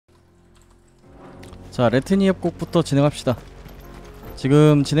자, 레트니 협곡부터 진행합시다.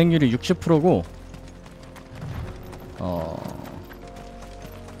 지금 진행률이 60%고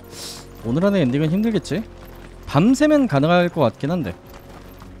오늘 안에 엔딩은 힘들겠지? 밤새면 가능할 것 같긴 한데.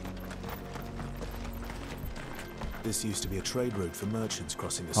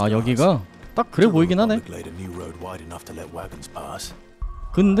 아, 여기가 딱 그래 보이긴 하네.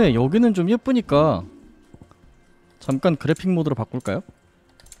 근데 여기는 좀 예쁘니까 잠깐 그래픽 모드로 바꿀까요?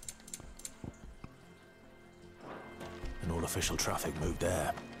 Official traffic moved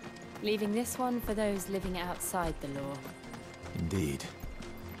there. Leaving this one for those living outside the law. Indeed.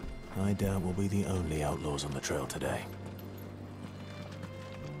 I doubt we'll be the only outlaws on the trail today.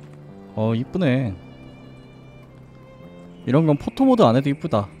 이쁘네. 이런 건 포토 모드 안 해도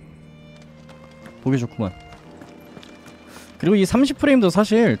이쁘다. 보기 좋구만. 그리고 이 30프레임도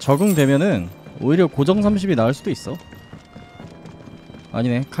사실 적응되면은 오히려 고정 30이 나을 수도 있어.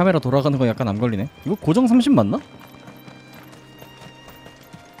 아니네, 카메라 돌아가는 거 약간 안 걸리네. 이거 고정 30 맞나?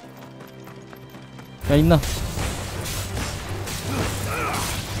 야, 있나?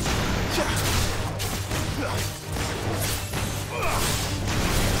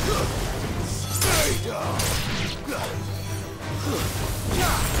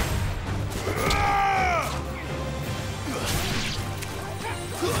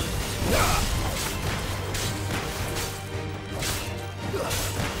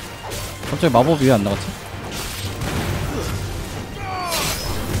 갑자기 마법이 왜 안 나갔지?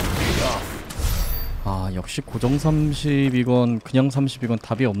 아, 역시 고정 30이건 그냥 30이건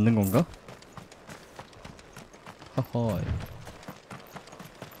답이 없는 건가? 하하.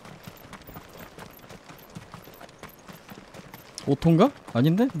 오토인가?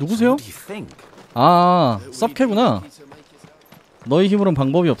 아닌데? 누구세요? 아, 섭캐구나. 너희 힘으론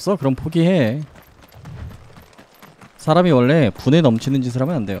방법이 없어? 그럼 포기해. 사람이 원래 분에 넘치는 짓을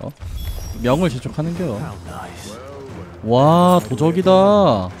하면 안 돼요. 명을 재촉하는겨. 와, 도적이다.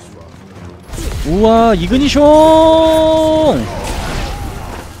 우와, 이그니숑!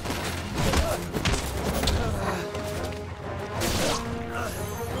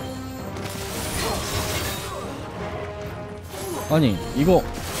 아니, 이거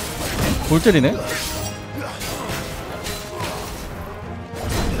골 때리네?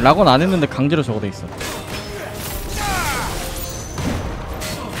 락은 안 했는데 강제로 저거 돼 있어.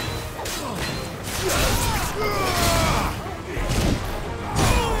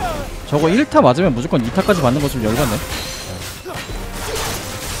 저거 1타 맞으면 무조건 2타까지 받는 거 좀 열받네.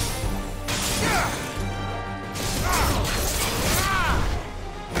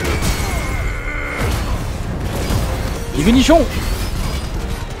 이그니숑!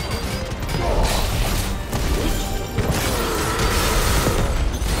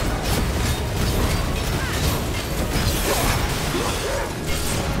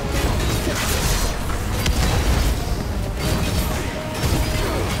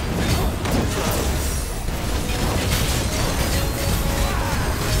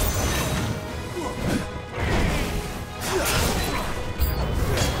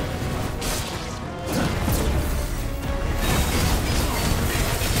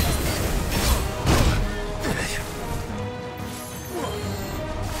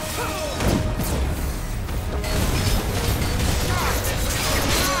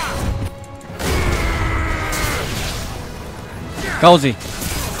 가오지.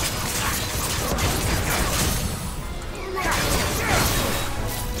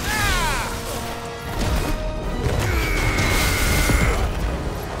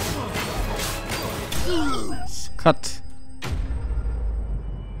 카트.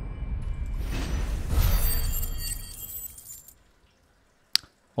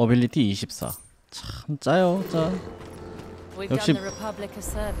 어빌리티 24. 참 짜요, 짜. 역시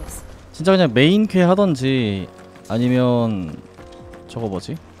진짜 그냥 메인 퀘 하던지 아니면 저거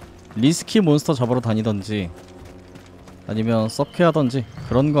뭐지? 리스키 몬스터 잡으러 다니던지 아니면 서케 하던지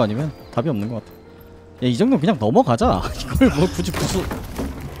그런 거 아니면 답이 없는 것 같아. 야, 이 정도면 그냥 넘어가자. 이걸 뭐 굳이 부수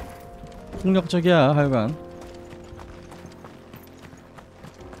폭력적이야. 하여간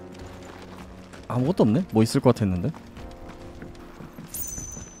아무것도 없네? 뭐 있을 것 같았는데.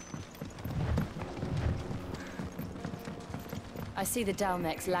 I see the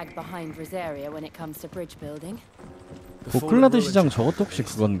Dalmex lag behind Rosaria when it comes to bridge building. 보클라드 시장 저것도 혹시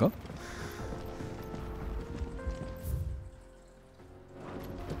그건가?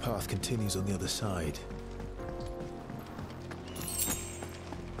 The path continues on the other side.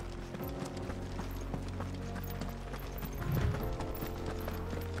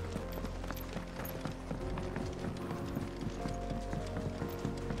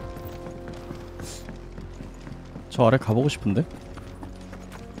 저 아래 가보고 싶은데?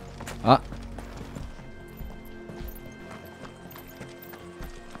 아!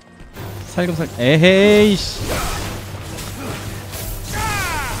 살금살 에헤이씨.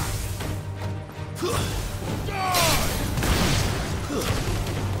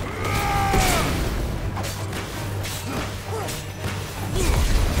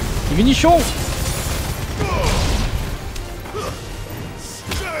 이기니쇼.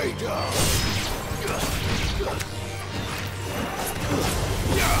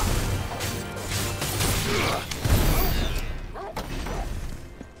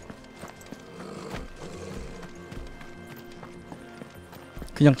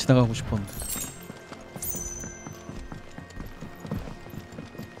 그냥 지나가고 싶었는데.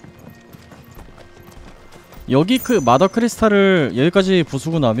 여기 그 마더 크리스탈을 여기까지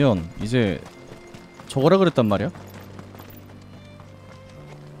부수고 나면 이제 저거라 그랬단 말이야?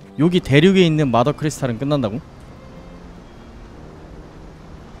 여기 대륙에 있는 마더 크리스탈은 끝난다고?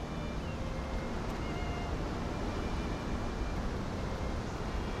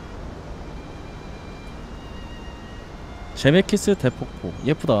 제메키스 대폭포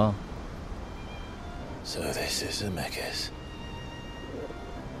예쁘다. So this is Zemeckis.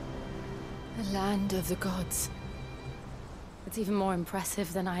 The land of the gods. It's even more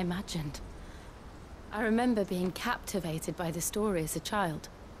impressive than I imagined. I remember being captivated by the story as a child.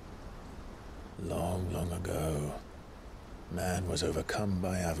 Long, long ago, man was overcome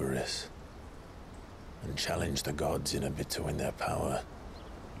by avarice and challenged the gods in a bid to win their power.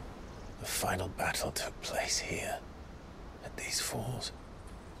 The final battle took place here, at these falls.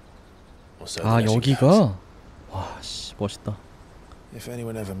 Or so 아 the legend goes. 여기가? 와 씨 멋있다. If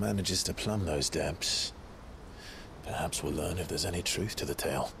anyone ever manages to plumb those depths, perhaps we'll learn if there's any truth to the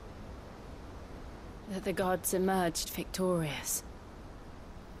tale. That the gods emerged victorious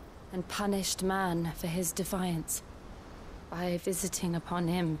and punished man for his defiance by visiting upon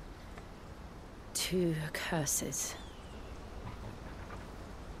him two curses.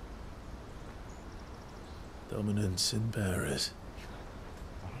 Dominance and bearers.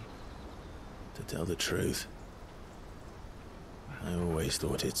 To tell the truth, I always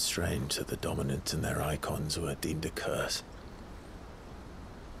thought it strange that the dominant and their icons were deemed a curse.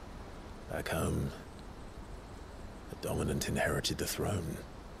 Back home, the dominant inherited the throne.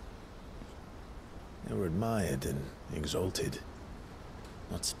 They were admired and exalted,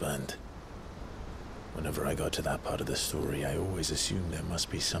 not spurned. Whenever I got to that part of the story, I always assumed there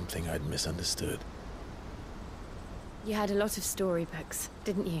must be something I'd misunderstood. You had a lot of storybooks,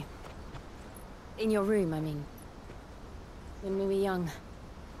 didn't you? In your room, I mean. When we were young.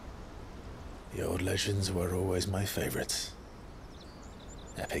 The old legends were always my favorites.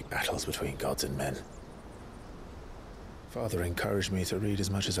 Epic battles between gods and men. Father encouraged me to read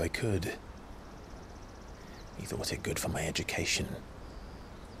as much as I could. He thought it good for my education.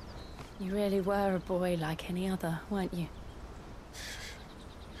 You really were a boy like any other, weren't you?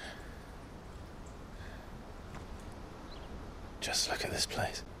 Just look at this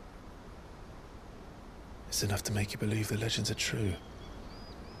place. It's enough to make you believe the legends are true.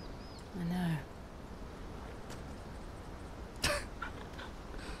 I know.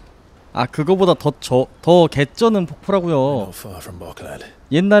 아 그거보다 더 개쩌는 폭포라고요. Not far from Boklad.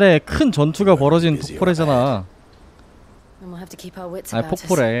 옛날에 큰 전투가 벌어진 폭포래잖아. And we'll have to keep our wits 아 about us.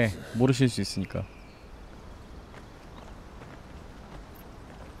 폭포래. 모르실 수 있으니까.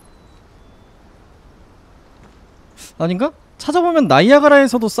 아닌가? 찾아보면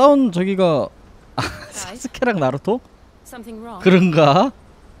나이아가라에서도 싸운 저기가 아, 사스케랑 나루토? Something wrong? 그런가?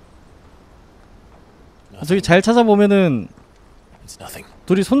 저기 잘 찾아보면은 It's nothing.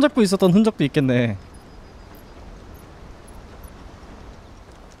 둘이 손잡고 있었던 흔적도 있겠네.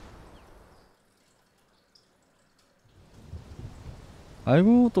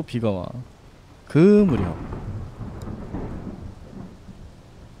 아이고 또 비가 와. 그 무렵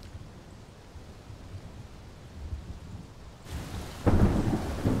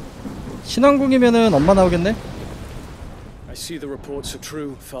신왕궁이면은 엄마 나오겠네? I see the reports are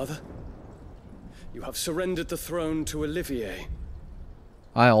true, Father. You have surrendered the throne to Olivier.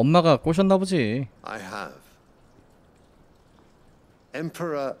 아 엄마가 꼬셨나 보지. I have.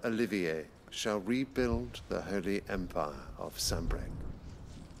 Emperor Olivier shall rebuild the Holy Empire of Sambrec.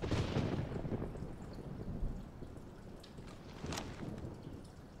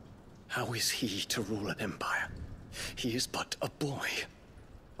 How is he to rule an empire? He is but a boy.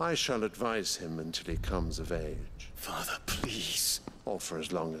 I shall advise him until he comes of age, Father, please. or for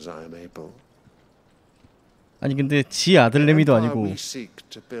as long as I am able. 아니 근데 지 아들내미도 The empire 아니고 we seek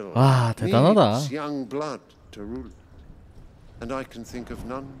to build 와 대단하다. needs young blood to rule it, and I can think of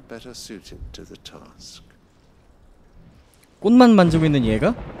none better suited to the task. 꽃만 만지고 있는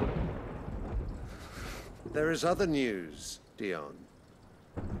얘가? There is other news, Dion.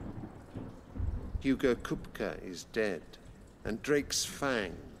 Hugo Kupka is dead, and Drake's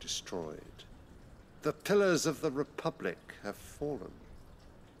Fang destroyed. The pillars of the Republic have fallen.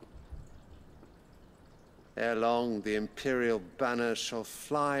 Ere long, the Imperial banner shall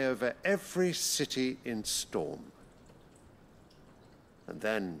fly over every city in Storm. And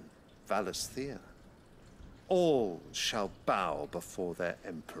then, Valisthea. All shall bow before their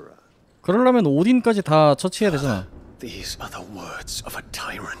Emperor. 그러려면 오딘까지 다 처치해야 되잖아. These are the words of a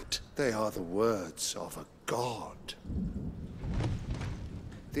tyrant. They are the words of a god.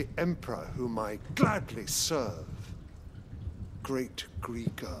 The Emperor whom I gladly serve. Great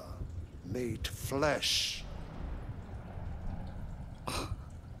Grieger, made flesh.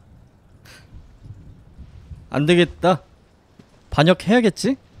 안 되겠다.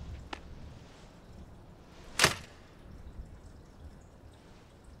 반역해야겠지?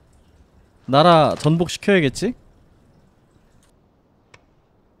 나라 전복시켜야겠지?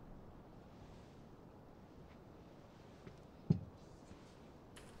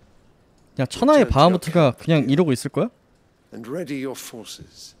 그냥 천하의 바하무트가 그냥 이러고 있을 거야? And ready your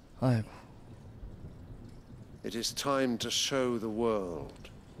forces. 아이고. It is time to show the world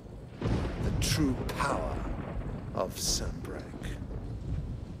the true power of Sanbreque.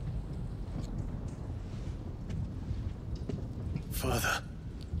 Father,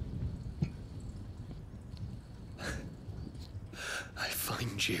 I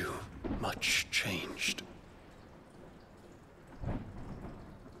find you much changed.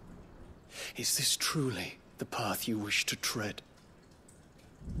 Is this truly the path you wish to tread?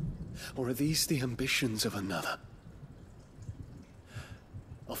 Or are these the ambitions of another?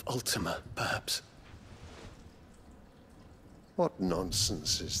 Of Ultima, perhaps? What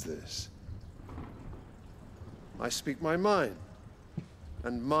nonsense is this? I speak my mind,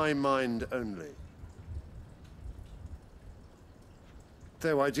 and my mind only.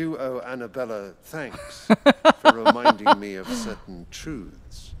 Though I do owe Annabella thanks for reminding me of certain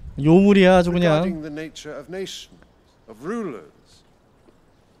truths. 요물이야 아주 그냥. Regarding the nature of nations, of rulers,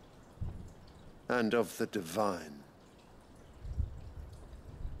 and of the divine.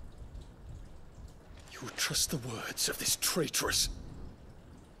 You would trust the words of this traitress?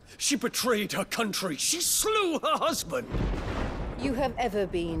 She betrayed her country. She slew her husband. You have ever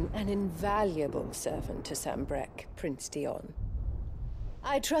been an invaluable servant to Sanbreque, Prince Dion.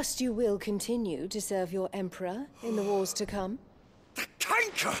 I trust you will continue to serve your Emperor in the wars to come. The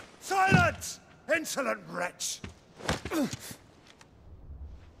canker! Silence! Insolent wretch!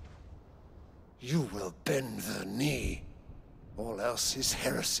 You will bend the knee. All else is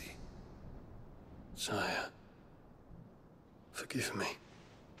heresy. Sire, forgive me.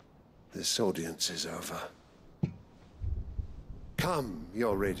 This audience is over. Come,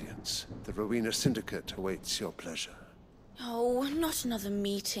 your radiance. The Rowena Syndicate awaits your pleasure. Oh, not another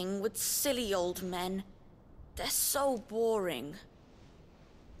meeting with silly old men. They're so boring.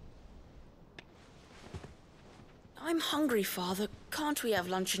 I'm hungry, Father. Can't we have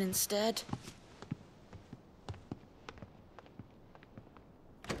luncheon instead?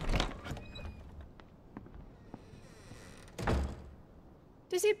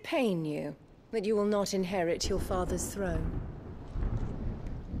 Does it pain you that you will not inherit your father's throne?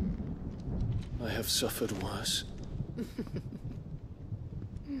 I have suffered worse.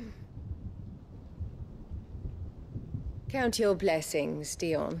 Count your blessings,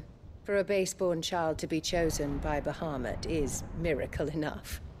 Dion. For a base-born child to be chosen by Bahamut is miracle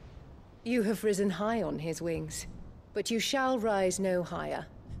enough. You have risen high on his wings, but you shall rise no higher,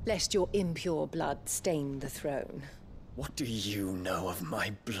 lest your impure blood stain the throne. What do you know of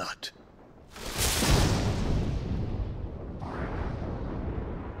my blood?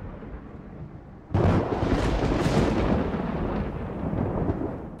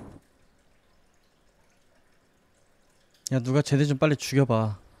 야 누가 쟤들 좀 빨리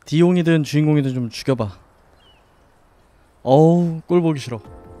죽여봐. 디용이든 주인공이든 좀 죽여봐. 어우 꼴 보기 싫어.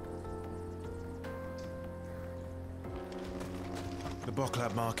 The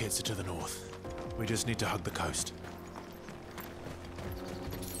Boklab markets are to the north. We just need to hug the coast.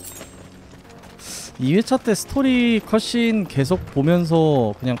 2회차 때 스토리 컷신 계속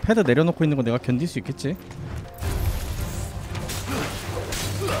보면서 그냥 패드 내려놓고 있는 거 내가 견딜 수 있겠지?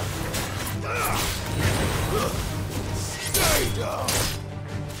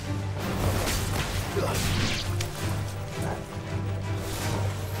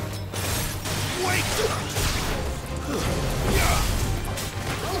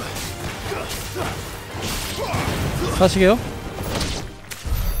 사시게요?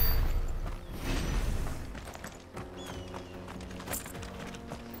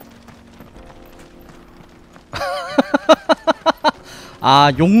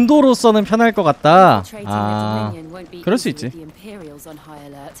 아, 용도로서는 편할 것 같다. 아, 그럴 수 있지.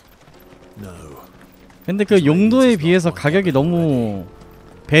 근데 그 용도에 비해서 가격이 너무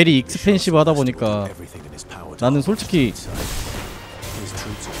베리 익스펜시브 하다 보니까 나는 솔직히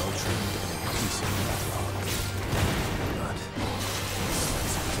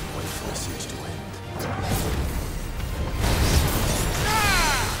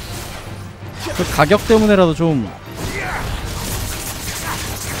그 가격 때문에라도 좀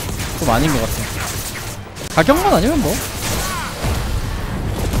아닌 것 같아. 가격만 아니면 뭐.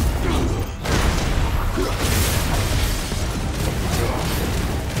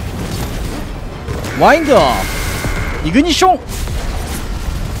 와인드업 이그니숑.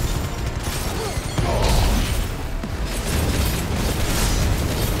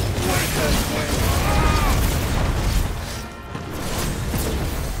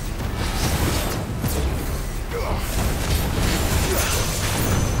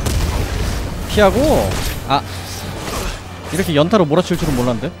 피하고. 아, 이렇게 연타로 몰아칠 줄은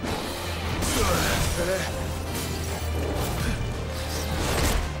몰랐는데.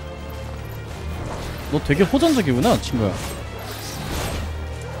 너 되게 호전적이구나, 친구야.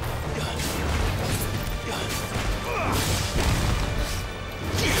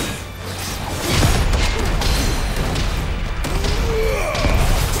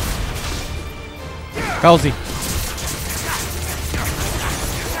 가우지.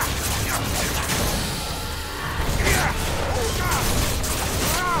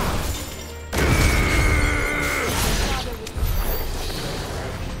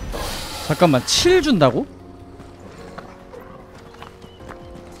 잠깐만, 7 준다고?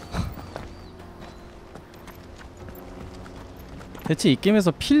 대체 이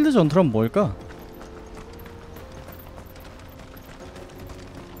게임에서 필드 전투란 뭘까?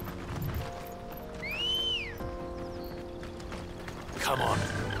 Come on.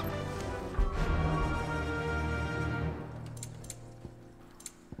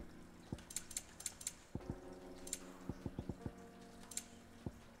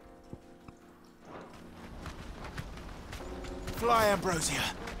 Fly, Ambrosia.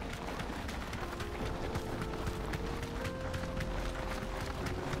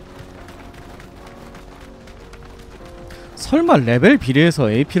 설마 레벨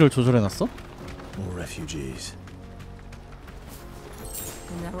비례해서 AP를 조절해놨어? More refugees.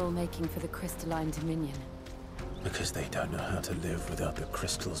 And they're all making for the crystalline dominion. Because they don't know how to live without the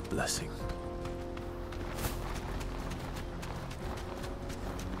crystal's blessing.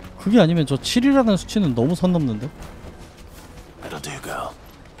 그게 아니면 저 7이라는 수치는 너무 선 넘는데? That'll do, girl.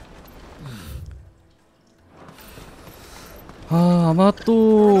 아, 아마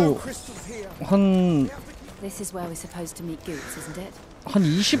또 한 This is where we're supposed to meet Goots, isn't it? 한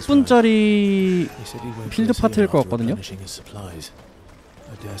 20분짜리 필드 파트일 것 같거든요?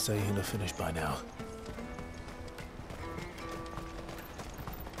 I dare say he'll have finished by now.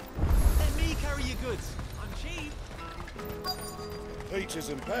 Let me carry your goods. I'm cheap. Peaches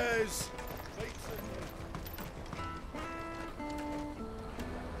and pears.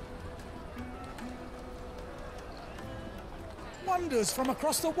 Wonders from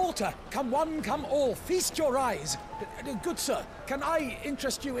across the water. Come one, come all. Feast your eyes. Good sir, can I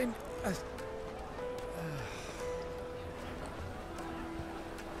interest you in...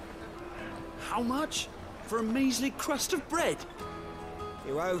 How much? For a measly crust of bread?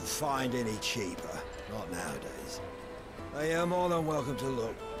 You won't find any cheaper. Not nowadays. They are more than welcome to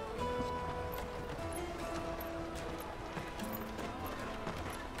look.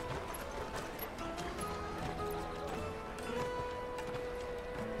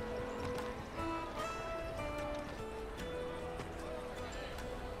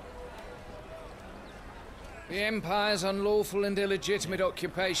 The Empire's unlawful and illegitimate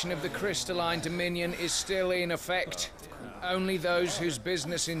occupation of the crystalline dominion is still in effect. Only those whose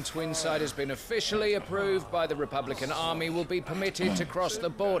business in Twinside has been officially approved by the Republican Army will be permitted to cross the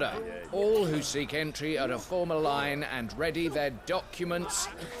border. All who seek entry are to form a line and ready their documents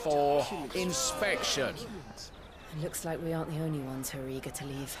for inspection. It looks like we aren't the only ones who are eager to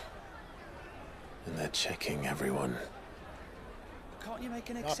leave. And they're checking everyone. Can't you make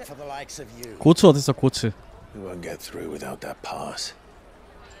an Not for the likes of you. 고츠 어딨어, 고츠. We won't get through without that pass.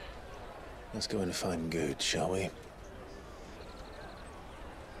 Let's go and find Good, shall we?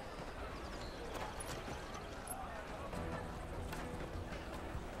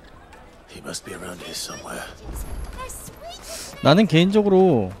 He must be around here somewhere. 나는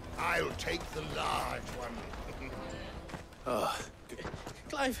개인적으로 I'll take the large one. Oh,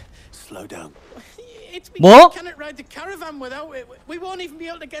 Clive, slow down. it's 뭐? we cannot ride the caravan without it. We won't even be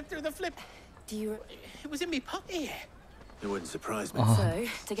able to get through the flip. Do you... It was in me pocket here. It wouldn't surprise me. So,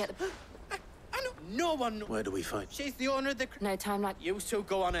 to get the... I know no one. Where do we find? She's the owner of the... No time like... You two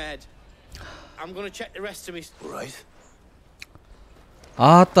go on ahead. I'm gonna check the rest of me. All right.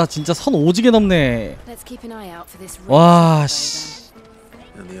 아따 진짜 선 오지게 넘네. Let's keep an eye out for this. 와 씨.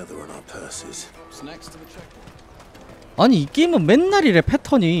 And the other on our purses. 아니 이 게임은 맨날 이래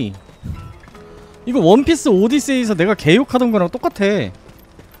패턴이. 이거 원피스 오디세이에서 내가 개욕하던 거랑 똑같아.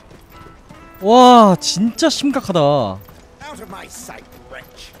 와 진짜 심각하다. Out of my sight,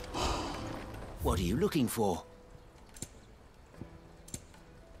 wretch. What are you looking for?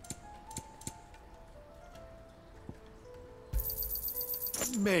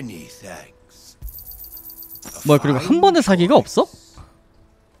 Many thanks. 뭐야 그리고 한 번에 사기가 없어?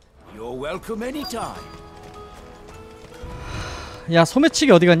 You're welcome anytime. 야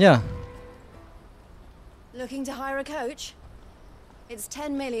소매치기 어디 갔냐? Looking to hire a coach? It's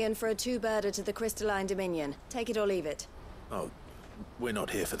 10 million for a two-birder to the Crystalline Dominion. Take it or leave it. Oh, we're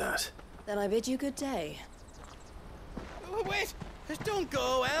not here for that. Then I bid you good day. Oh, wait! Don't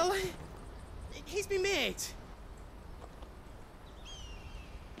go, El. He's me mate.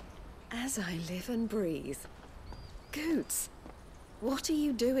 As I live and breathe. Goots, what are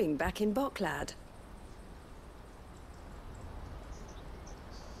you doing back in Boklad?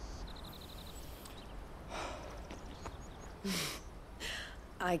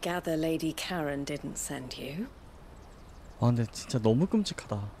 I gather Lady Karen didn't send you. 와 근데 진짜 너무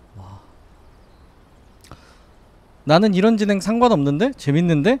끔찍하다. 와. 나는 이런 진행 상관없는데?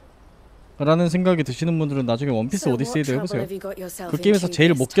 재밌는데? 라는 생각이 드시는 분들은 나중에 원피스 오디세이도 해보세요. 그 게임에서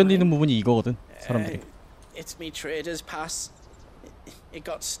제일 못 견디는 부분이 이거거든 사람들이. It's me trader's pass. It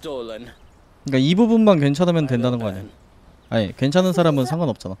got stolen. 그러니까 이 부분만 괜찮으면 된다는 거 아니야. 아니 괜찮은 사람은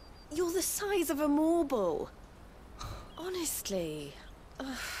상관없잖아. You're the size of a marble. Honestly.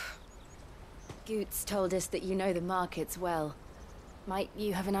 Goots told us that you know the markets well. Might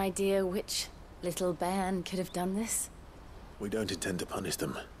you have an idea which little band could have done this? We don't intend to punish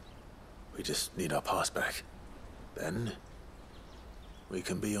them. We just need our pass back. Then we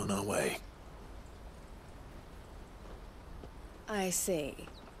can be on our way. I see.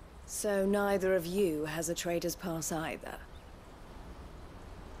 So neither of you has a trader's pass either.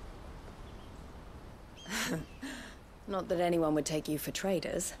 Not that anyone would take you for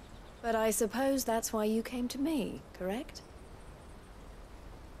traders, but I suppose that's why you came to me, correct?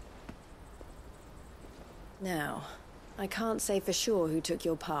 Now, I can't say for sure who took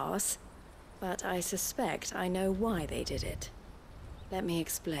your pass, but I suspect I know why they did it. Let me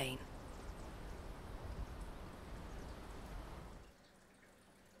explain.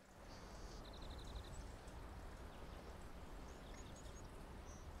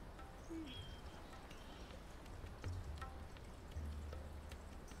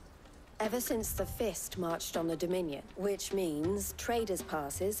 Ever since the Fist marched on the Dominion, which means traders'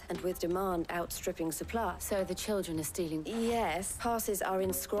 passes, and with demand outstripping supply. So the children are stealing... Yes, passes are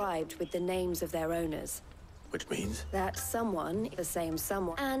inscribed with the names of their owners. Which means? That someone, the same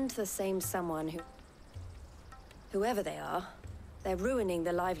someone, and the same someone who... Whoever they are, they're ruining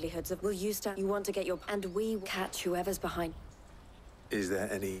the livelihoods of... Will you start? You want to get your... And we catch whoever's behind... Is there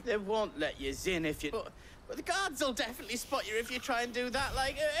any... They won't let you in if you... But the guards will definitely spot you if you try and do that,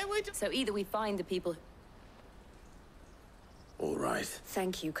 like... So either we find the people... All right.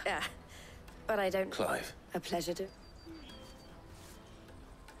 Thank you, but I don't... Clive. A pleasure to...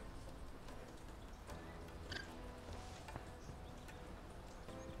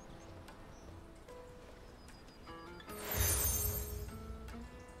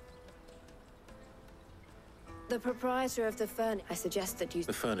 The proprietor of the furniture... I suggest that you...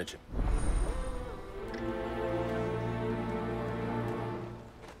 The furniture.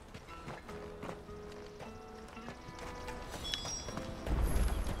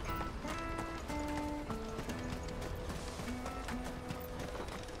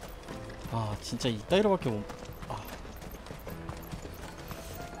 아 진짜 이따위로밖에 못...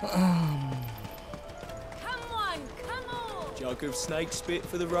 Jug of snake spit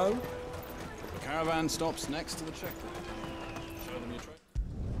for the road. Caravan stops next to the checkpoint. Show them your trade.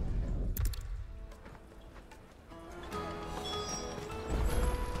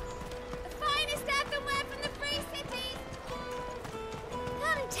 The finest earthenware from the Free Cities.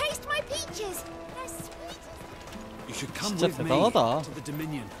 Come and taste my peaches. They're sweet. You should come 진짜 with me 대단하다. to the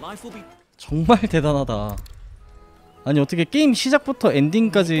Dominion. Life will be. 정말 대단하다. 아니 어떻게 게임 시작부터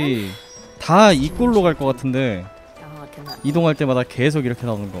엔딩까지 다 이 꼴로 갈 것 같은데 이동할 때마다 계속 이렇게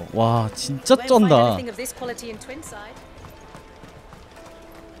나오는 거. 와 진짜 쩐다.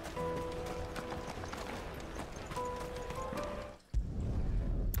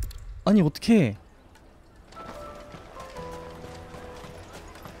 아니 어떻게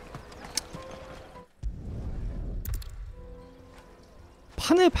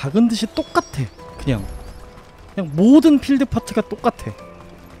손에 박은 듯이 똑같아. 그냥 모든 필드 파트가 똑같아.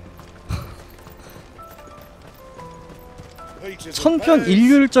 천편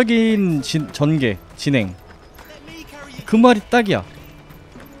일률적인 전개 진행, 그 말이 딱이야.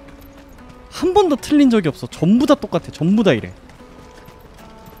 한 번도 틀린 적이 없어. 전부 다 똑같아. 전부 다 이래.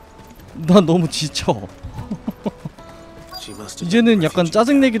 나 너무 지쳐. 이제는 약간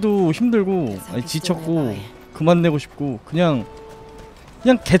짜증내기도 힘들고, 아니 지쳤고 그만 내고 싶고, 그냥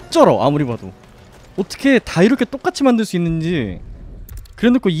개쩔어. 아무리 봐도 어떻게 다 이렇게 똑같이 만들 수 있는지,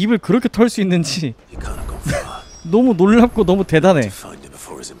 그래놓고 입을 그렇게 털 수 있는지 너무 놀랍고 너무 대단해.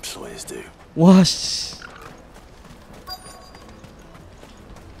 와 씨.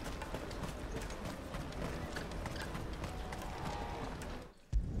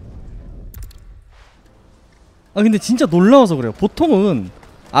 아 근데 진짜 놀라워서 그래요. 보통은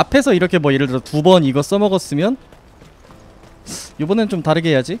앞에서 이렇게 뭐 예를 들어 2번 이거 써먹었으면 이번엔 좀 다르게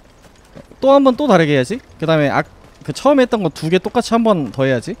해야지, 또 한 번 또 다르게 해야지, 그 다음에 그 처음에 했던 거 2개 똑같이 한 번 더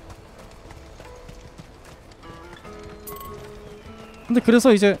해야지. 근데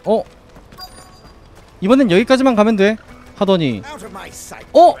그래서 이제 이번엔 여기까지만 가면 돼 하더니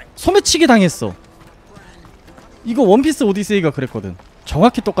소매치기 당했어. 이거 원피스 오디세이가 그랬거든.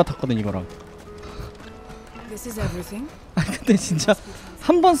 정확히 똑같았거든 이거랑. 아 근데 진짜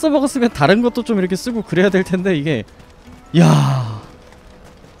한 번 써먹었으면 다른 것도 좀 이렇게 쓰고 그래야 될 텐데, 이게 야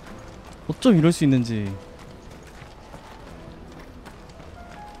어쩜 이럴 수 있는지.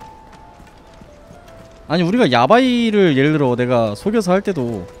 아니 우리가 야바이를 예를 들어 내가 속여서 할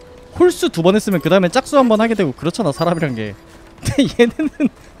때도 홀수 2번 했으면 그 다음에 짝수 한 번 하게 되고 그렇잖아, 사람이란 게. 근데 얘네는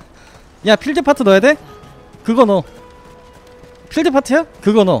야 필드 파트 넣어야 돼? 그거 넣어. 필드 파트야?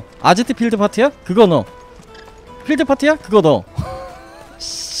 그거 넣어. 아지트 필드 파트야? 그거 넣어. 필드 파트야? 그거 넣어.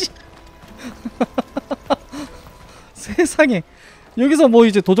 씨. 세상에. 여기서 뭐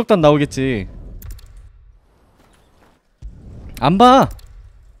이제 도적단 나오겠지. 안 봐.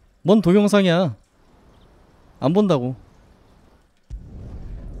 뭔 동영상이야. 안 본다고.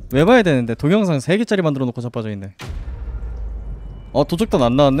 왜 봐야 되는데. 동영상 3개짜리 만들어 놓고 자빠져있네. 도적단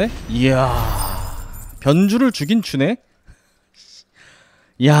안 나왔네? 이야, 변주를 주긴 주네?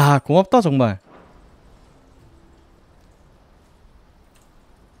 이야, 고맙다 정말.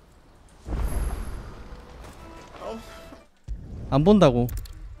 안 본다고.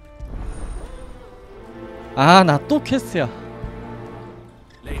 아, 나 또 퀘스트야.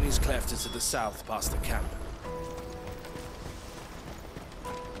 Laney's cleft is to the south past the camp.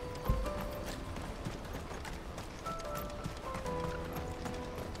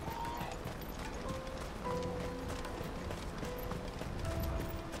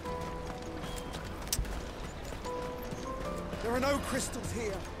 There are no crystals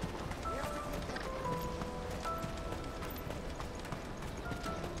here.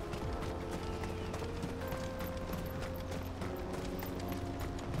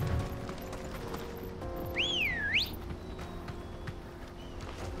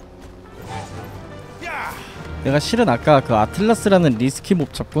 내가 실은 아까 그 아틀라스라는 리스키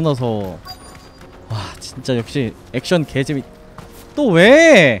몹 잡고 나서 와 진짜 역시 액션 개재미. 또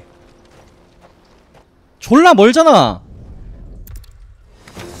왜? 졸라 멀잖아.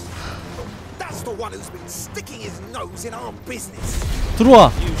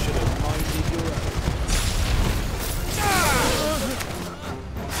 들어와.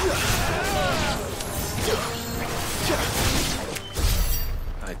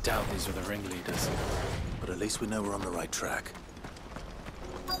 I doubt these are the ringleaders, but at least we know we're on the right track.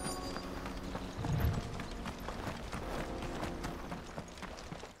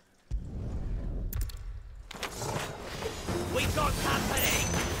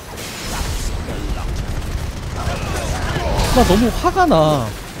 나 너무 화가 나.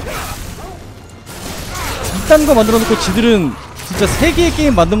 이딴 거 만들어 놓고 지들은 진짜 3개의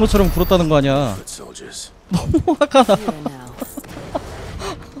게임 만든 것처럼 굴었다는 거 아니야. 너무 화가 나.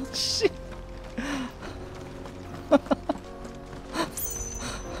 씨.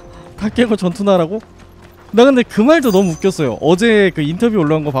 다 깨고 전투나 하라고? 나 근데 그 말도 너무 웃겼어요. 어제 그 인터뷰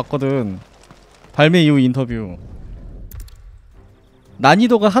올라온 거 봤거든. 발매 이후 인터뷰.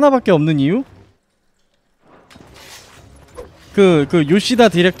 난이도가 하나밖에 없는 이유? 그 요시다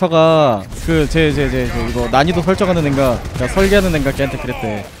디렉터가 이거 난이도 설정하는 앤가 설계하는 앤가 걔한테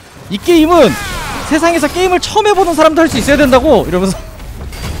그랬대. 이 게임은 세상에서 게임을 처음 해보는 사람도 할 수 있어야 된다고 이러면서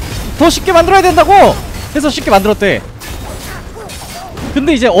더 쉽게 만들어야 된다고 해서 쉽게 만들었대.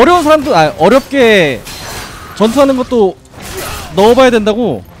 근데 이제 어려운 사람도 어렵게 전투하는 것도 넣어봐야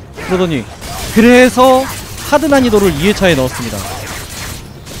된다고 그러더니 그래서 하드 난이도를 2회차에 넣었습니다.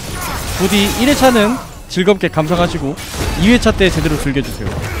 부디 1회차는 즐겁게 감상하시고 2회차 때 제대로 즐겨주세요.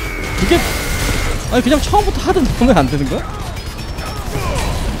 그게 아니 그냥 처음부터 하든 보면 안 되는 거야?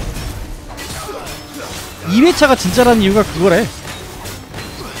 2회차가 진짜라는 이유가 그거래.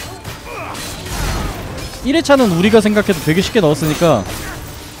 1회차는 우리가 생각해도 되게 쉽게 넣었으니까.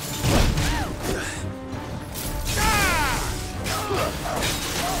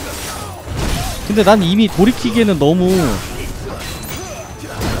 근데 난 이미 돌이키기에는 너무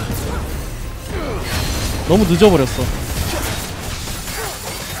늦어버렸어.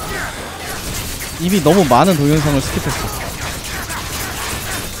 이미 너무 많은 동영상을 스킵했어.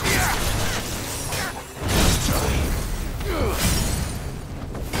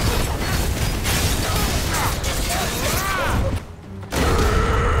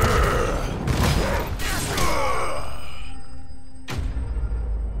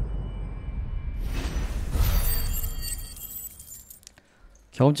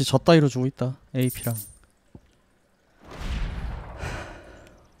 경험치 저 따위로 주고 있다. AP랑.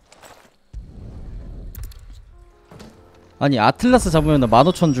 아니 아틀라스 잡으면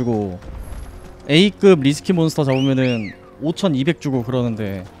 15,000 주고 A급 리스키 몬스터 잡으면은 5,200 주고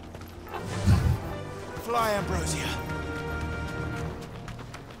그러는데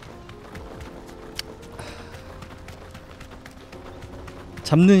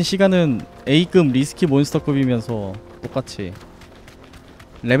잡는 시간은 A급 리스키 몬스터급이면서 똑같이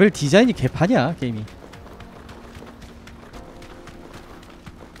레벨 디자인이 개판이야 게임이.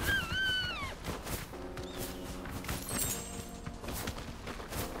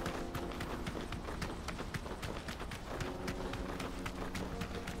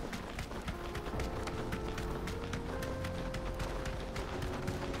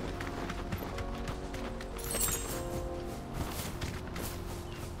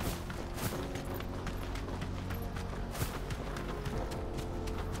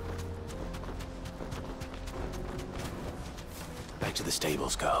 Back to the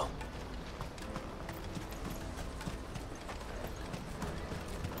stables, girl.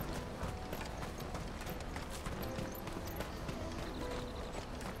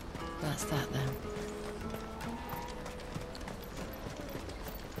 That's that then.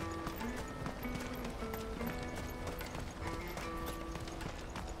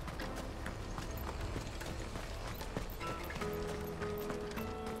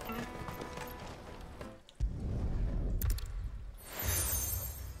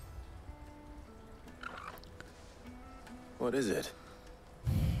 What is it?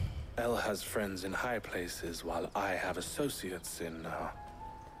 Elle has friends in high places, while I have associates in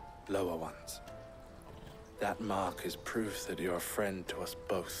lower ones. That mark is proof that you're a friend to us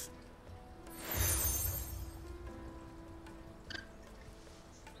both.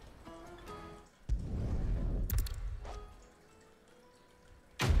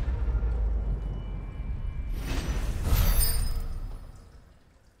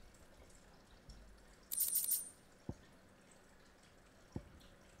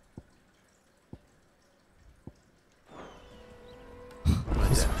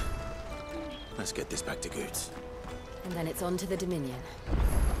 Let's get this back to Goods. And then it's on to the Dominion.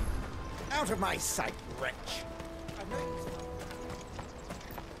 Out of my sight, wretch!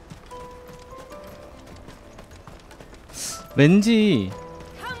 왠지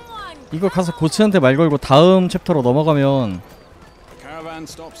이거 가서 고치한테 말 걸고 다음 챕터로 넘어가면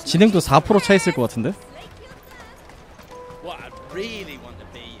진행도 4% 차 있을 것 같은데? What I really want to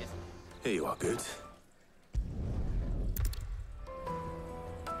be is... Here you are, Goods.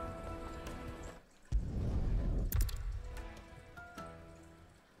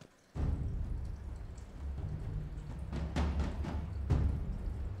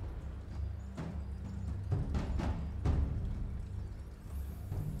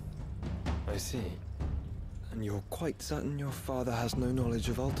 I see. And you're quite certain your father has no knowledge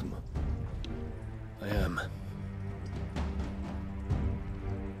of Ultima? I am.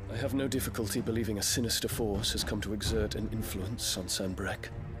 I have no difficulty believing a sinister force has come to exert an influence on Sanbreque.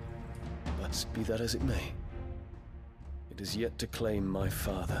 But be that as it may, it is yet to claim my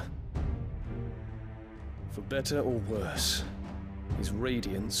father. For better or worse, his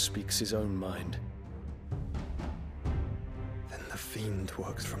radiance speaks his own mind. The fiend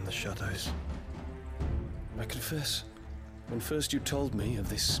works from the shadows. I confess, when first you told me of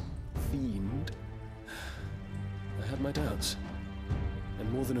this fiend, I had my doubts,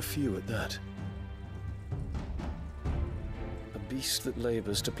 and more than a few at that. A beast that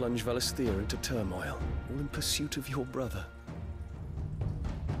labors to plunge Valisthea into turmoil, all in pursuit of your brother.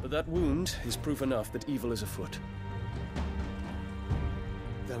 But that wound is proof enough that evil is afoot.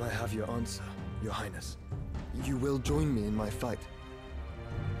 Then I have your answer, Your Highness. You will join me in my fight.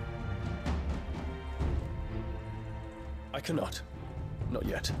 I I cannot. Not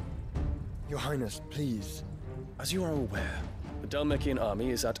yet. Your Highness, please. As you are aware, the Dalmekian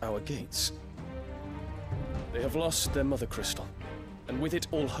army is at our gates. They have lost their mother crystal, and with it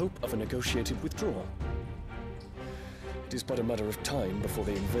all hope of a negotiated withdrawal. It is but a matter of time before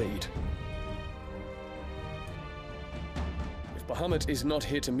they invade. If Bahamutt is not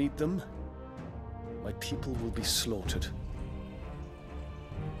here to meet them, my people will be slaughtered.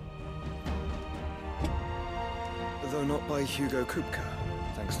 Though not by Hugo Kupka,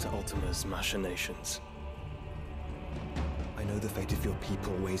 thanks to Ultima's machinations. I know the fate of your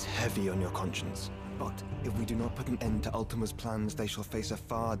people weighs heavy on your conscience, but if we do not put an end to Ultima's plans, they shall face a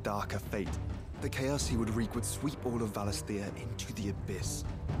far darker fate. The chaos he would wreak would sweep all of Valisthea into the abyss.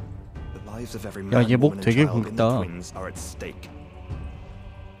 The lives of every man, 얘 목 woman, and 되게 child in the 굵다. twins are at stake.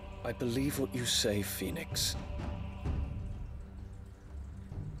 I believe what you say, Phoenix.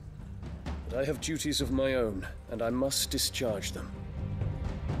 But I have duties of my own, and I must discharge them.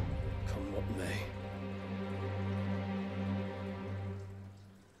 Come what may.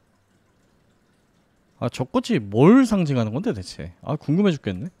 아, 저꽃이 뭘 상징하는 건데 대체? 아, 궁금해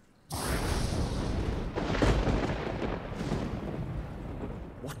죽겠네.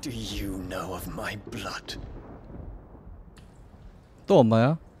 What do you know of my blood? 또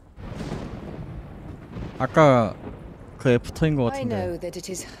엄마야? 아까 그 애프터인 것 I know 같은데. that it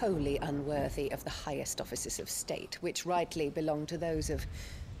is wholly unworthy of the highest offices of state, which rightly belong to those of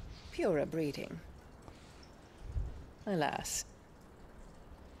purer breeding. Alas.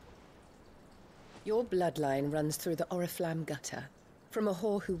 Your bloodline runs through the Oriflamme gutter, from a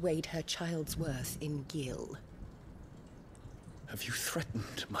whore who weighed her child's worth in gil. Have you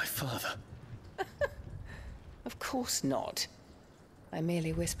threatened my father? Of course not. I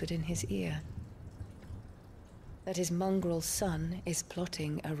merely whispered in his ear that his mongrel son is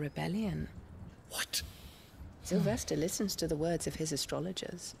plotting a rebellion. What? Sylvester listens to the words of his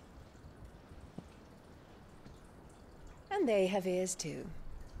astrologers. And they have ears too.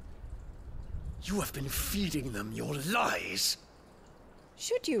 You have been feeding them your lies!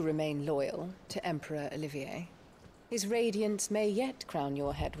 Should you remain loyal to Emperor Olivier, his radiance may yet crown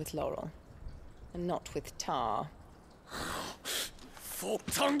your head with laurel, and not with tar.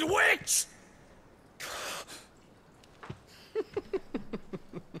 Fork-tongued witch!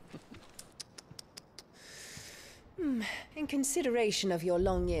 In consideration of your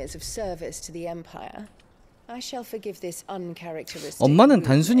long years of service to the Empire, I shall forgive this uncharacteristic. 엄마는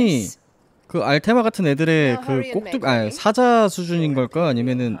단순히 그 알테마 같은 애들의 그 꼭두 아니 사자 수준인 걸까?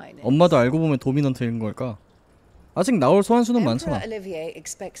 아니면은 엄마도 알고 보면 도미넌트인 걸까? 아직 나올 소환수는 많잖아. Emperor Olivier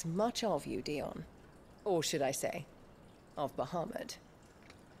expects much of you, Dion. Or should I say, of Bahamutt.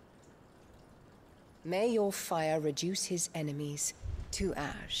 May your fire reduce his enemies to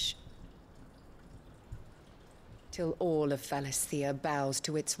ash, till all of Valisthea bows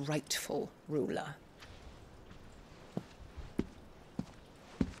to its rightful ruler.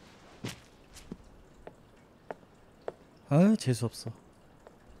 아, 재수없어.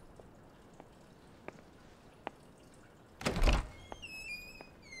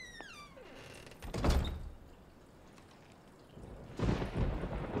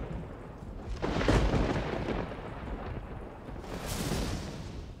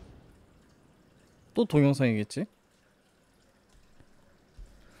 또 동영상이겠지?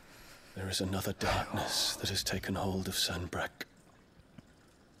 There is another darkness that has taken hold of Sanbreque.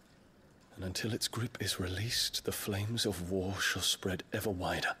 And until its grip is released, the flames of war shall spread ever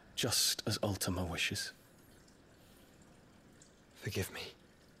wider, just as Ultima wishes. Forgive me.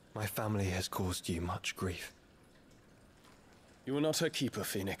 My family has caused you much grief. You are not her keeper,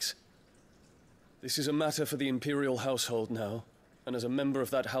 Phoenix. This is a matter for the Imperial household now, and as a member of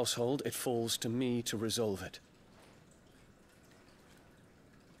that household, it falls to me to resolve it.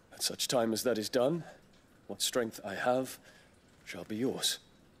 At such time as that is done, what strength I have shall be yours.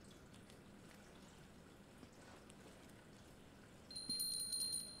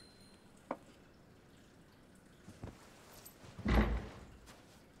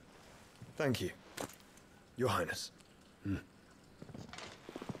 Thank you, Your Highness.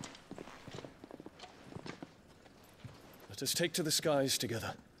 Let us take to the skies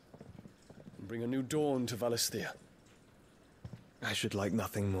together, and bring a new dawn to Valisthea. I should like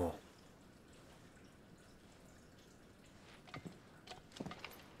nothing more.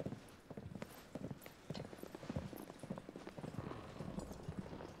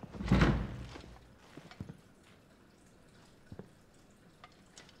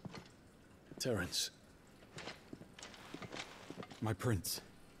 Terence. My prince.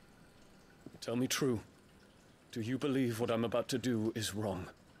 Tell me true. Do you believe what I'm about to do is wrong?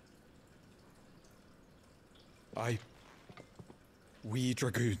 I We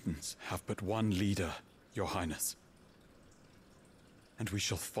dragoons have but one leader, Your Highness. And we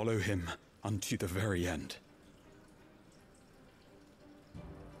shall follow him unto the very end.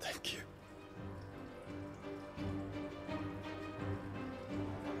 Thank you.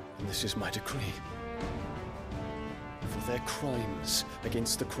 And this is my decree. For their crimes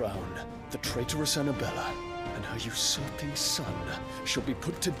against the crown, the traitorous Annabella and her usurping son shall be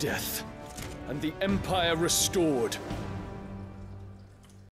put to death, and the Empire restored.